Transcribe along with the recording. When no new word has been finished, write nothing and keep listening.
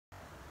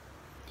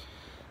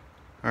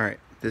Alright,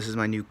 this is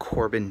my new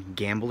Corbin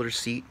Gambler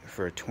seat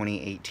for a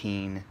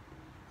 2018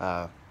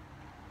 Fat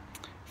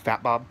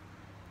Bob.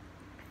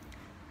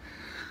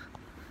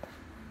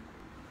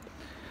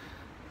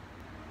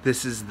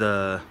 This is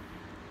the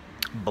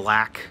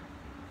black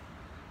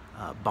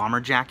bomber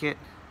jacket.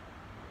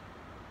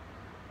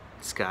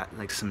 It's got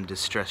like some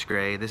distressed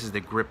gray. This is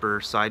the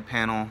gripper side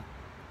panel,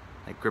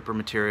 like gripper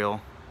material.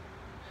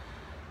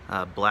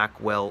 Black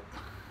welt.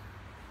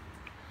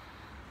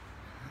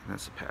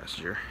 That's the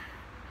passenger.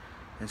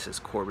 This is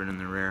Corbin in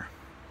the rear.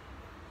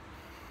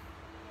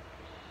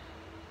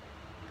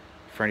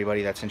 For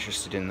anybody that's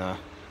interested in the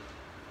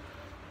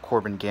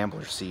Corbin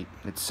Gambler seat,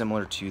 it's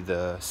similar to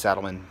the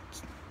Saddleman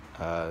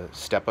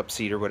step-up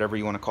seat or whatever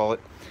you want to call it.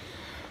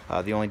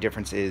 The only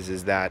difference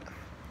is that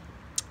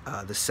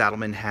the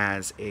Saddleman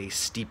has a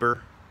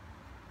steeper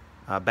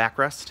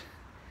backrest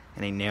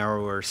and a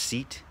narrower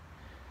seat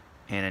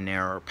and a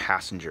narrower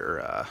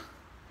passenger,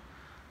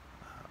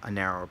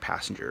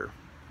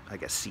 I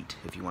guess, seat,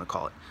 if you want to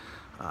call it.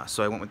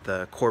 So I went with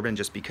the Corbin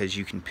just because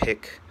you can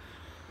pick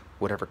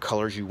whatever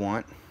colors you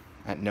want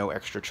at no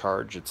extra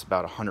charge. It's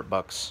about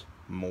 $100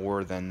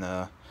 more than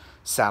the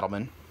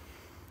Saddleman,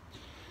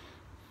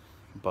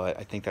 but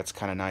I think that's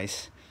kind of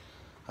nice.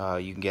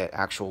 You can get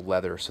actual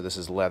leather, so this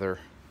is leather,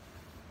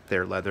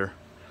 they're leather,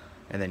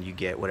 and then you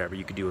get whatever.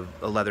 You could do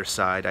a leather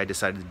side. I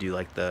decided to do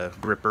like the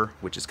gripper,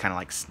 which is kind of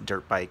like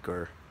dirt bike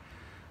or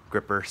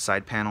gripper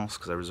side panels,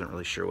 because I wasn't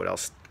really sure what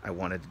else I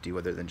wanted to do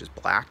other than just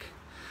black.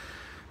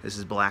 This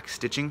is black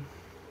stitching.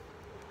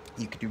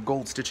 You could do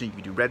gold stitching, you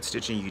could do red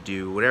stitching, you could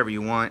do whatever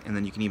you want, and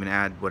then you can even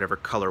add whatever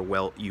color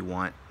welt you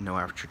want, no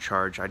extra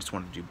charge. I just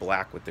wanted to do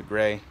black with the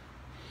gray.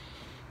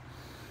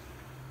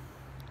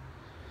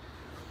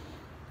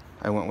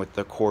 I went with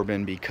the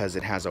Corbin because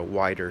it has a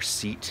wider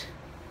seat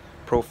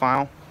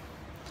profile,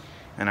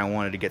 and I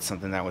wanted to get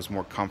something that was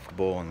more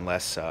comfortable and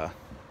less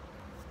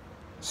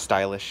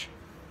stylish.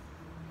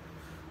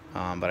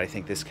 But I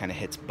think this kind of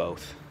hits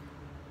both.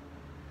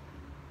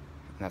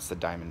 And that's the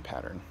diamond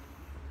pattern.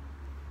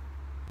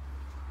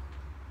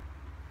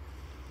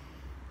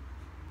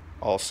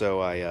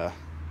 Also, I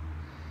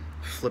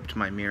flipped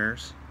my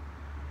mirrors,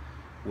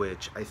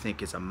 which I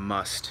think is a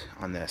must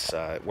on this.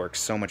 It works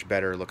so much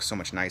better, looks so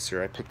much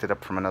nicer. I picked it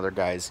up from another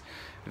guy's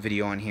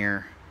video on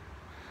here,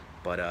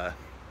 but I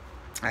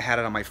had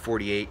it on my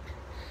 48,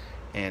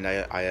 and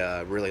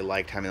I really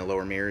liked having the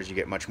lower mirrors. You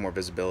get much more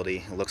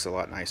visibility. It looks a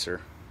lot nicer.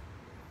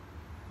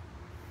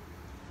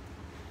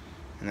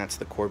 And that's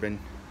the Corbin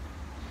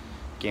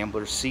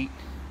Gambler seat.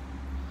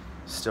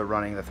 Still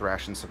running the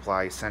Thrash and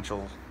Supply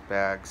Essential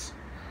bags,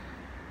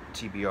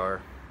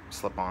 TBR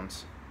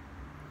slip-ons.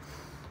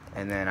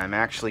 And then I'm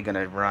actually going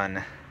to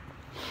run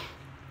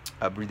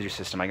a breather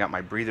system. I got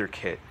my breather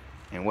kit,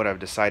 and what I've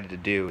decided to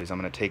do is I'm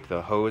going to take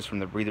the hose from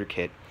the breather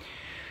kit,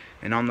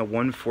 and on the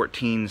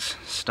 114's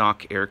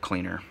stock air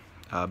cleaner,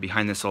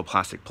 behind this little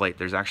plastic plate,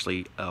 there's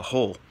actually a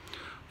hole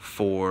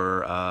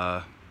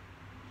for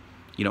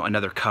you know,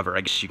 another cover.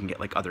 I guess you can get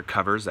like other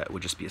covers that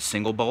would just be a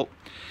single bolt,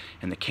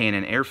 and the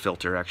Canon air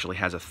filter actually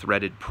has a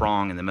threaded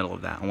prong in the middle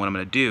of that. And what I'm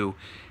going to do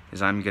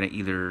is I'm going to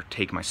either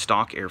take my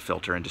stock air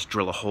filter and just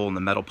drill a hole in the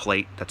metal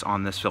plate that's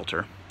on this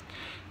filter.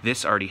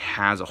 This already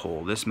has a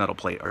hole. This metal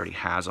plate already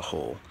has a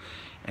hole,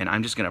 and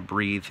I'm just going to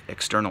breathe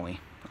externally.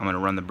 I'm going to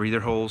run the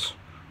breather holes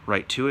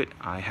right to it.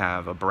 I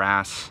have a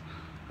brass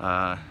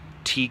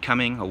T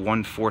coming, a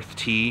 1/4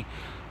 T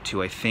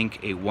to I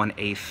think a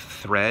 1/8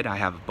 thread. I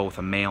have both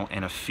a male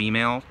and a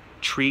female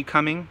tree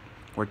coming,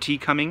 or T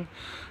coming,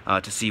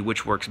 to see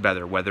which works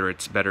better, whether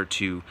it's better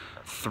to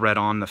thread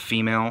on the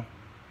female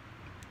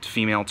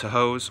to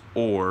hose,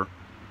 or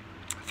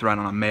thread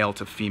on a male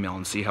to female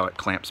and see how it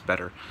clamps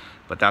better.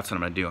 But that's what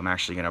I'm going to do. I'm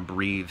actually going to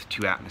breathe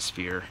to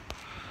atmosphere,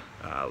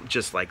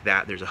 just like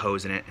that. There's a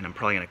hose in it, and I'm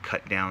probably going to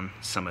cut down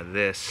some of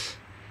this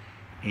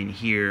in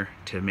here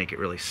to make it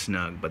really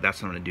snug, but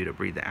that's what I'm going to do to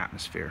breathe the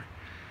atmosphere.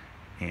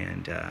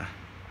 And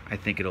I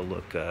think it'll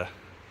look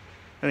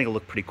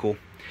pretty cool,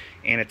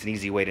 and it's an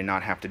easy way to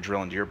not have to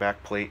drill into your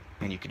back plate,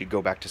 and you could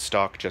go back to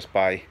stock just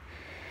by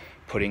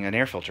putting an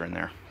air filter in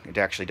there. It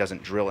actually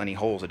doesn't drill any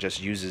holes. It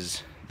just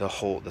uses the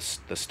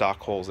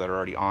stock holes that are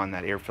already on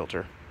that air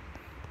filter.